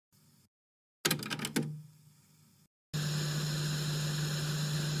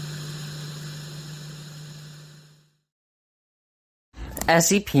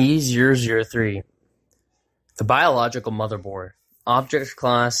SCP-003, the Biological Motherboard, Object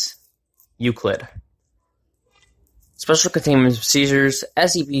Class, Euclid. Special Containment Procedures.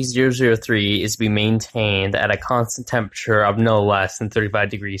 SCP-003 is to be maintained at a constant temperature of no less than 35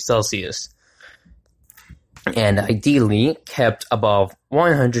 degrees Celsius, and ideally kept above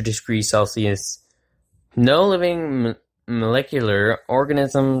 100 degrees Celsius. No living molecular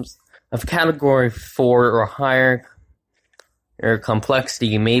organisms of Category 4 or higher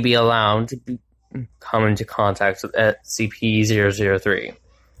complexity may be allowed to come into contact with SCP-003.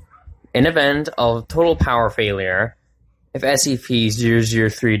 In event of total power failure, if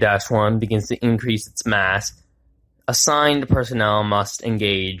SCP-003-1 begins to increase its mass, assigned personnel must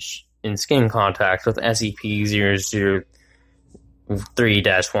engage in skin contact with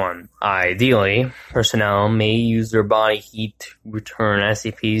SCP-003-1. Ideally, personnel may use their body heat to return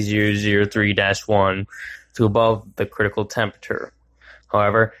SCP-003-1 to above the critical temperature.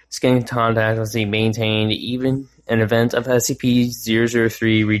 However, skin contact must be maintained even in event of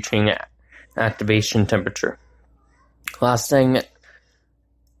SCP-003 reaching activation temperature, lasting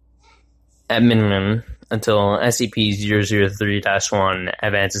at minimum until SCP-003-1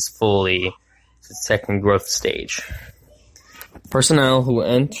 advances fully to the second growth stage. Personnel who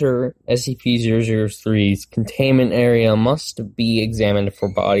enter SCP-003's containment area must be examined for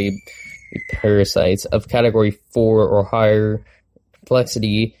body parasites of Category 4 or higher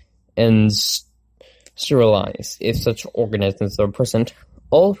complexity and sterilized if such organisms are present.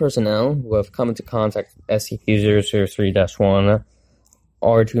 All personnel who have come into contact with SCP-003-1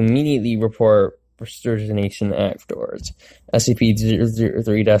 are to immediately report extermination afterwards.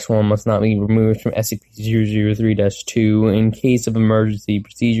 SCP-003-1 must not be removed from SCP-003-2 in case of emergency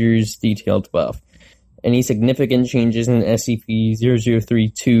procedures detailed above. Any significant changes in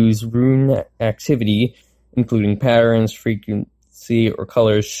SCP-003-2's rune activity, including patterns, frequency, or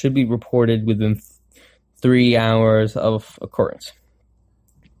colors, should be reported within 3 hours of occurrence.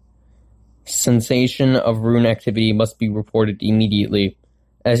 Cessation of rune activity must be reported immediately.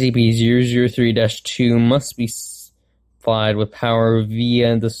 SCP-003-2 must be supplied with power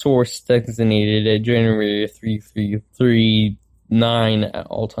via the source designated at Generator 3339 at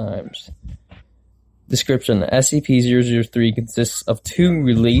all times. Description: SCP-003 consists of two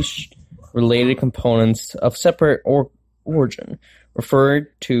related components of separate origin, referred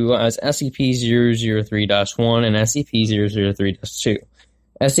to as SCP-003-1 and SCP-003-2.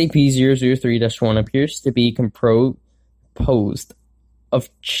 SCP-003-1 appears to be composed of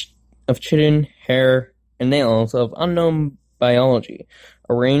chitin, hair, and nails of unknown biology,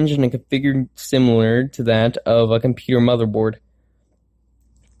 arranged and configured similar to that of a computer motherboard.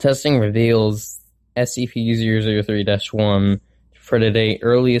 Testing reveals SCP-003-1 to predate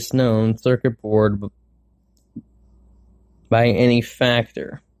earliest known circuit board by any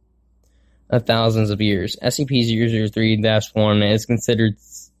factor of thousands of years. SCP-003-1 is considered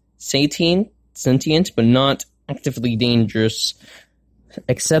sentient but not actively dangerous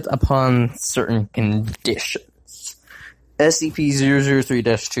except upon certain conditions.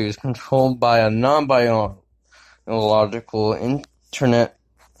 SCP-003-2 is controlled by a non-biological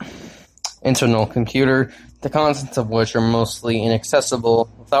internal computer, the contents of which are mostly inaccessible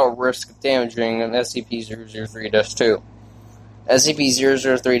without risk of damaging an SCP-003-2.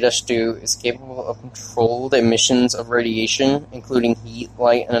 SCP-003-2 is capable of controlled emissions of radiation, including heat,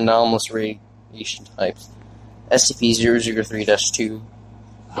 light, and anomalous radiation types. SCP-003-2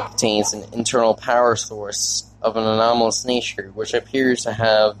 contains an internal power source of an anomalous nature, which appears to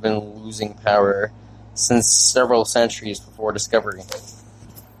have been losing power since several centuries before discovery.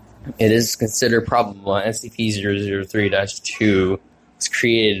 It is considered probable that SCP-003-2 was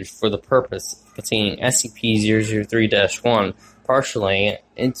created for the purpose of containing SCP-003-1. Partially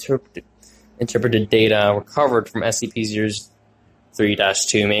interpreted data recovered from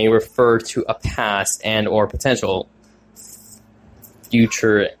SCP-003-2 may refer to a past and or potential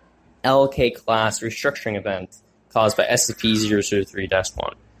future LK-class restructuring event caused by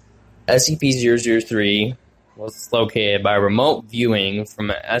SCP-003-1. SCP-003 was located by remote viewing from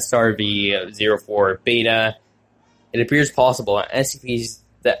SRV-04 Beta. It appears possible that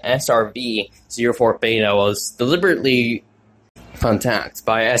SRV-04 Beta was deliberately contacted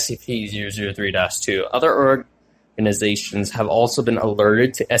by SCP-003-2. Other organizations have also been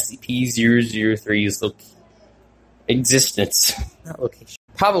alerted to SCP-003's existence,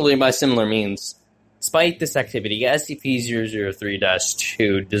 probably by similar means. Despite this activity,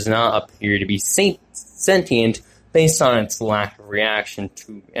 SCP-003-2 does not appear to be sentient based on its lack of reaction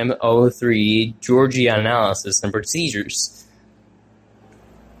to M03 Georgia analysis and procedures.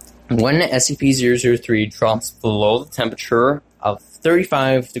 When SCP-003 drops below the temperature of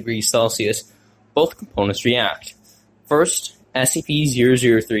 35 degrees Celsius, both components react. First,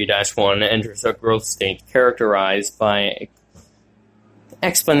 SCP-003-1 enters a growth state characterized by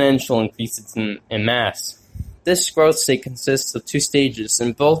exponential increases in mass. This growth state consists of two stages.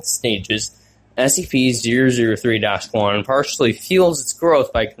 In both stages, SCP-003-1 partially fuels its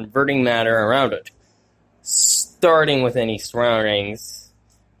growth by converting matter around it, starting with any surroundings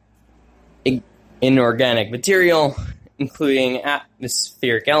inorganic material, including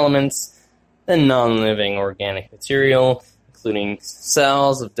atmospheric elements, then non-living organic material, including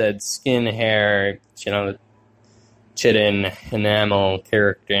cells of dead skin, hair, chitin, enamel,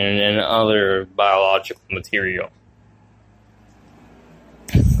 keratin, and other biological material.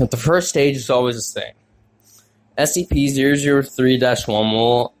 But the first stage is always the same. SCP-003-1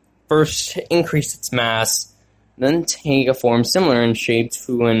 will first increase its mass, then take a form similar in shape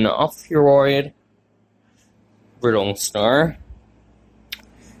to an ophiuroid brittle star,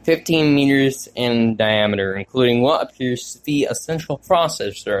 15 meters in diameter, including what appears to be a central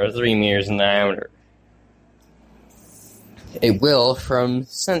processor 3 meters in diameter. It will, from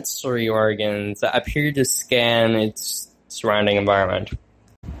sensory organs that appear to scan its surrounding environment,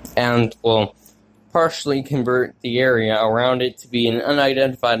 and will partially convert the area around it to be an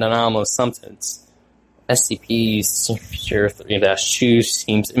unidentified anomalous substance. SCP-003-2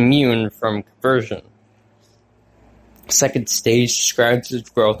 seems immune from conversion. Second stage describes its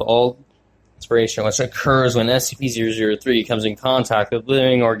growth alteration, which occurs when SCP-003 comes in contact with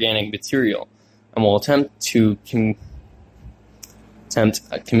living organic material, and will attempt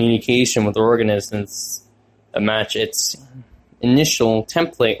a communication with organisms that match its initial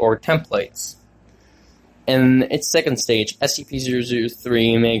template or templates. In its second stage,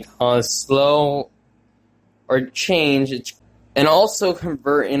 SCP-003 may cause slow or change its, and also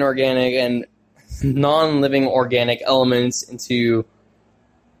convert inorganic and non-living organic elements into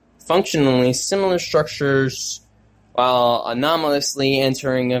functionally similar structures while anomalously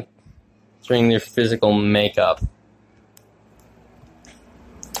entering their physical makeup.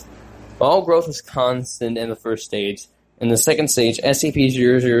 While growth is constant in the first stage, in the second stage,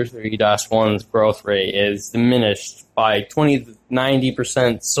 SCP-003-1's growth rate is diminished by 20 to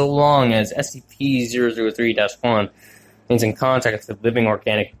 90% so long as SCP-003-1 is in contact with living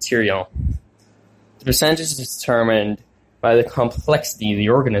organic material. The percentage is determined by the complexity of the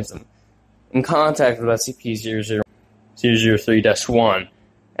organism. In contact with SCP-003-1,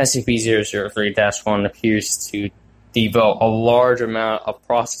 SCP-003-1 appears to devote a large amount of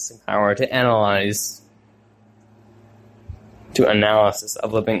processing power to analysis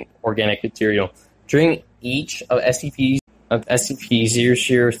of living organic material. During each of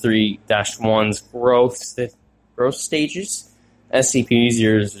SCP-003-1's growth stages,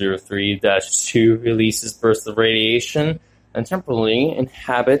 SCP-003-2 releases bursts of radiation and temporarily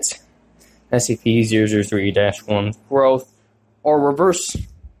inhabits SCP-003-1's growth or reverse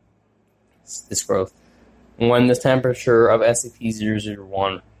this growth. When the temperature of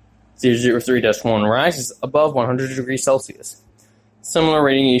SCP-003-1 rises above 100 degrees Celsius, similar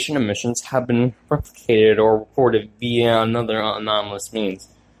radiation emissions have been replicated or reported via another anomalous means.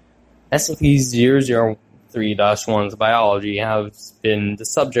 SCP-003-1's biology has been the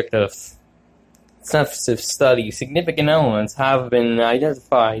subject of extensive study. Significant elements have been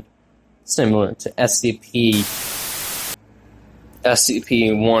identified similar to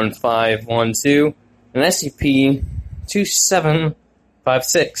SCP-1512 and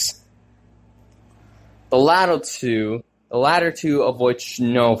SCP-2756. The latter two of which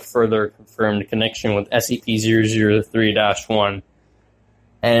no further confirmed connection with SCP-003-1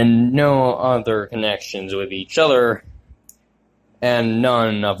 and no other connections with each other, and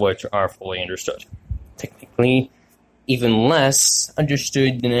none of which are fully understood. Technically, even less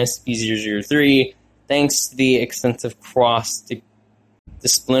understood than SCP-003, thanks to the extensive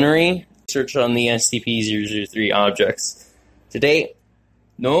cross-disciplinary research on the SCP-003 objects. To date,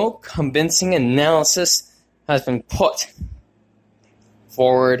 no convincing analysis has been put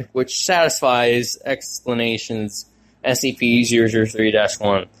forward which satisfies explanations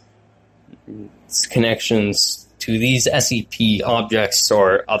SCP-003-1's connections to these SCP objects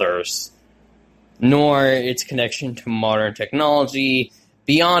or others, nor its connection to modern technology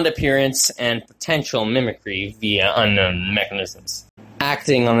beyond appearance and potential mimicry via unknown mechanisms.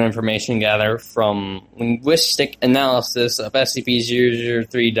 Acting on information gathered from linguistic analysis of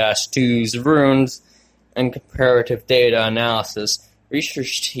SCP-003-2's runes and comparative data analysis,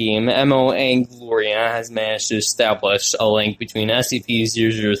 research team MOA Gloria has managed to establish a link between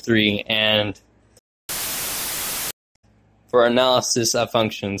SCP-003 and for analysis of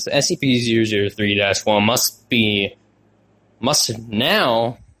functions. SCP-003-1 must be must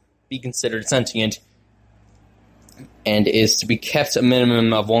now be considered sentient and is to be kept a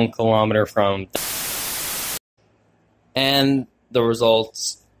minimum of 1 kilometer from, and the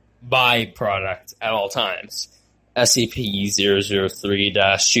results byproduct at all times.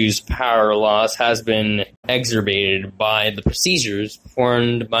 SCP-003-2's power loss has been exacerbated by the procedures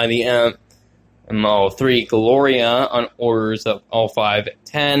performed by the MO3 Gloria on orders of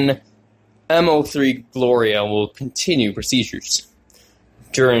L510. MO3 Gloria will continue procedures.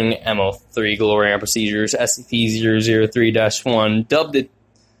 During MO3 Gloria procedures, SCP-003-1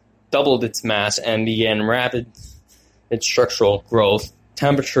 doubled its mass and began rapid structural growth.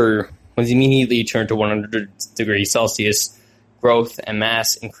 Temperature was immediately turned to 100 degrees Celsius. Growth and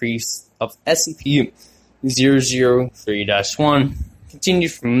mass increase of SCP-003-1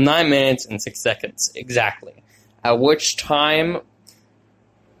 continued for 9 minutes and 6 seconds exactly, at which time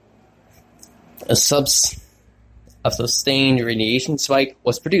a sustained radiation spike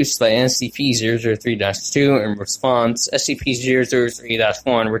was produced by SCP-003-2. In response,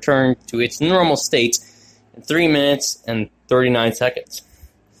 SCP-003-1 returned to its normal state in 3 minutes and 39 seconds.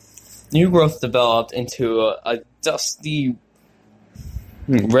 New growth developed into a dusty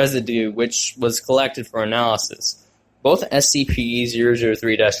residue which was collected for analysis. Both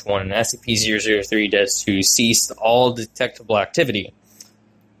SCP-003-1 and SCP-003-2 ceased all detectable activity.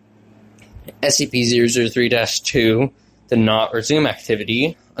 SCP-003-2 did not resume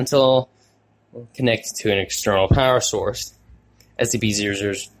activity until connected to an external power source.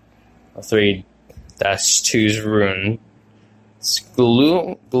 SCP-003-2's rune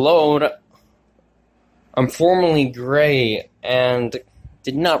glowed uniformly gray and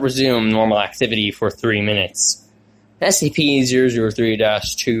did not resume normal activity for 3 minutes.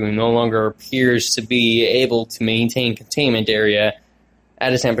 SCP-003-2 no longer appears to be able to maintain containment area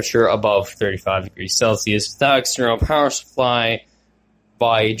at a temperature above 35 degrees Celsius without external power supply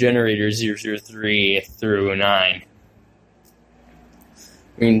by generators 003 through 9.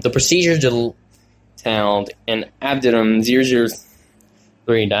 The procedure detailed in Addendum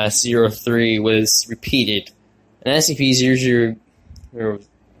 003-03 was repeated, and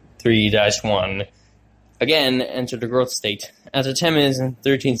SCP-003-1 again entered the growth state. After 10 minutes and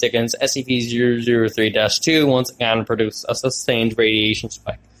 13 seconds, SCP-003-2 once again produced a sustained radiation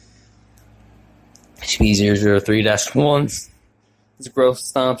spike. SCP-003-1's growth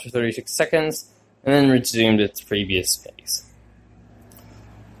stopped for 36 seconds and then resumed its previous phase.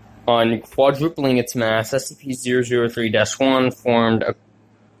 On quadrupling its mass, SCP-003-1 formed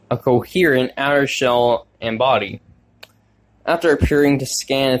a coherent outer shell and body. After appearing to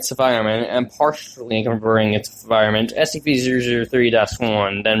scan its environment and partially converting its environment,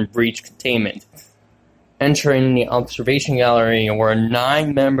 SCP-003-1 then breached containment. Entering the observation gallery where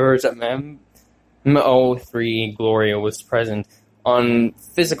 9 members of MO3 Gloria was present. On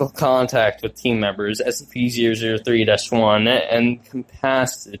physical contact with team members, SCP-003-1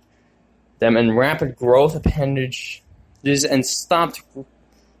 encompassed them in rapid growth appendages and stopped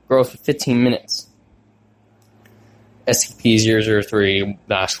growth for 15 minutes.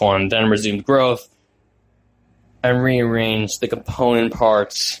 SCP-003-1 then resumed growth and rearranged the component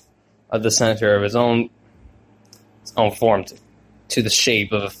parts of the center of its own form to the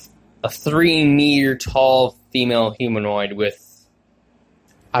shape of a 3-meter tall female humanoid with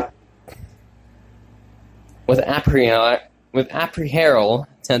apparel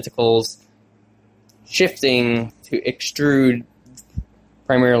tentacles shifting to extrude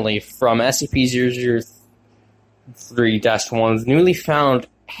primarily from SCP-003-1's newly found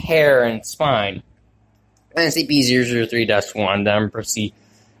hair and spine. SCP-003-1 then proceeded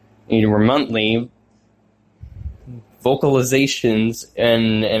remotely vocalizations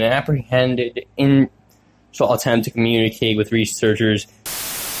in an apprehended initial attempt to communicate with researchers.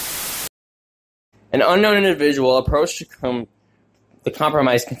 An unknown individual approached the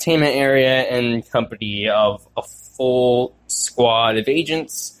compromised containment area in company of a full squad of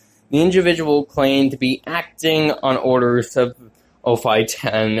agents. The individual claimed to be acting on orders of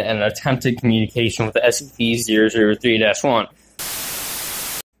O510 and attempted communication with SCP-003-1.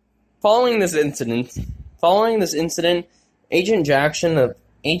 Following this incident, Agent Jackson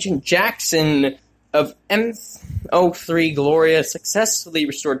of MO3 Gloria successfully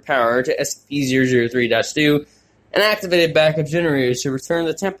restored power to SCP-003-2 and activated backup generators to return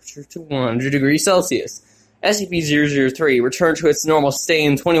the temperature to 100 degrees Celsius. SCP-003 returned to its normal state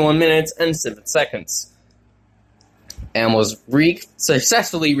in 21 minutes and 7 seconds, and was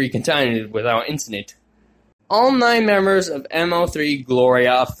successfully recontaminated without incident. All 9 members of MO3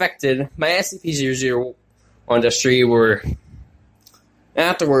 Gloria affected by SCP-001-3 were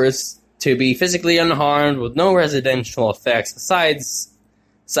afterwards to be physically unharmed with no residential effects besides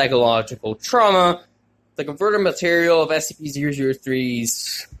psychological trauma. The converted material of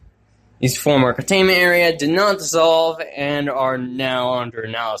SCP-003's former containment area did not dissolve and are now under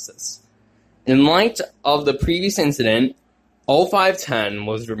analysis. In light of the previous incident, 0510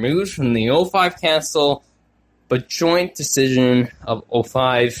 was removed from the 05 Council, but joint decision of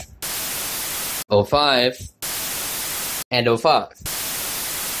 05 and 05.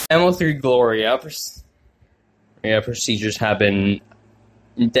 M03 Gloria procedures have been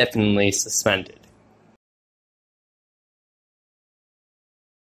indefinitely suspended.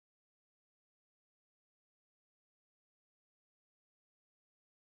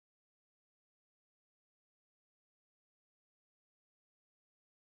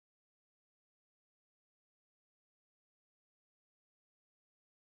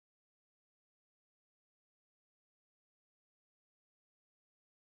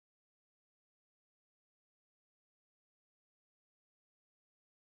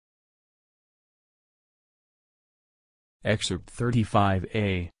 Excerpt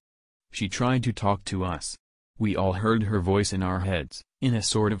 35A. She tried to talk to us. We all heard her voice in our heads, in a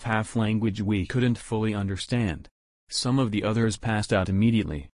sort of half-language we couldn't fully understand. Some of the others passed out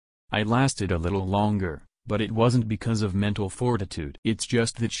immediately. I lasted a little longer, but it wasn't because of mental fortitude. It's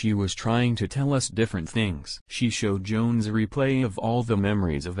just that she was trying to tell us different things. She showed Jones a replay of all the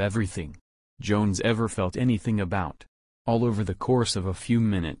memories of everything Jones ever felt anything about. All over the course of a few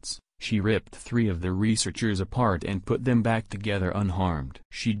minutes, she ripped 3 of the researchers apart and put them back together unharmed.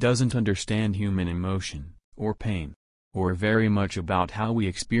 She doesn't understand human emotion, or pain, or very much about how we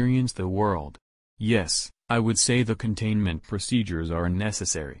experience the world. Yes, I would say the containment procedures are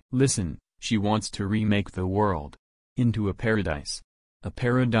necessary. Listen, she wants to remake the world into a paradise. A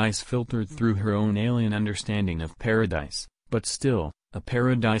paradise filtered through her own alien understanding of paradise, but still, a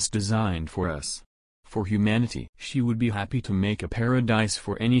paradise designed for us. For humanity. She would be happy to make a paradise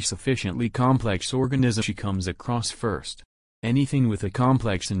for any sufficiently complex organism she comes across first. Anything with a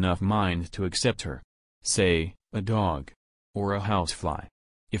complex enough mind to accept her. Say, a dog. Or a housefly.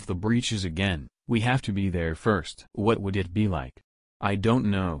 If the breach is again, we have to be there first. What would it be like? I don't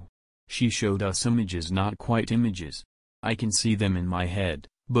know. She showed us images, not quite images. I can see them in my head,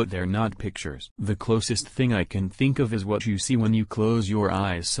 but they're not pictures. The closest thing I can think of is what you see when you close your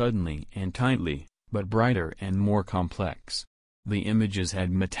eyes suddenly and tightly, but brighter and more complex. The images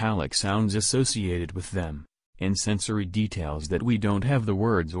had metallic sounds associated with them, and sensory details that we don't have the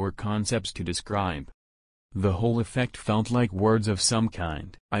words or concepts to describe. The whole effect felt like words of some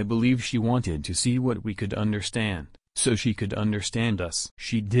kind. I believe she wanted to see what we could understand, so she could understand us.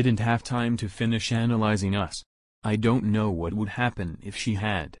 She didn't have time to finish analyzing us. I don't know what would happen if she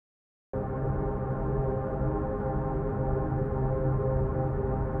had.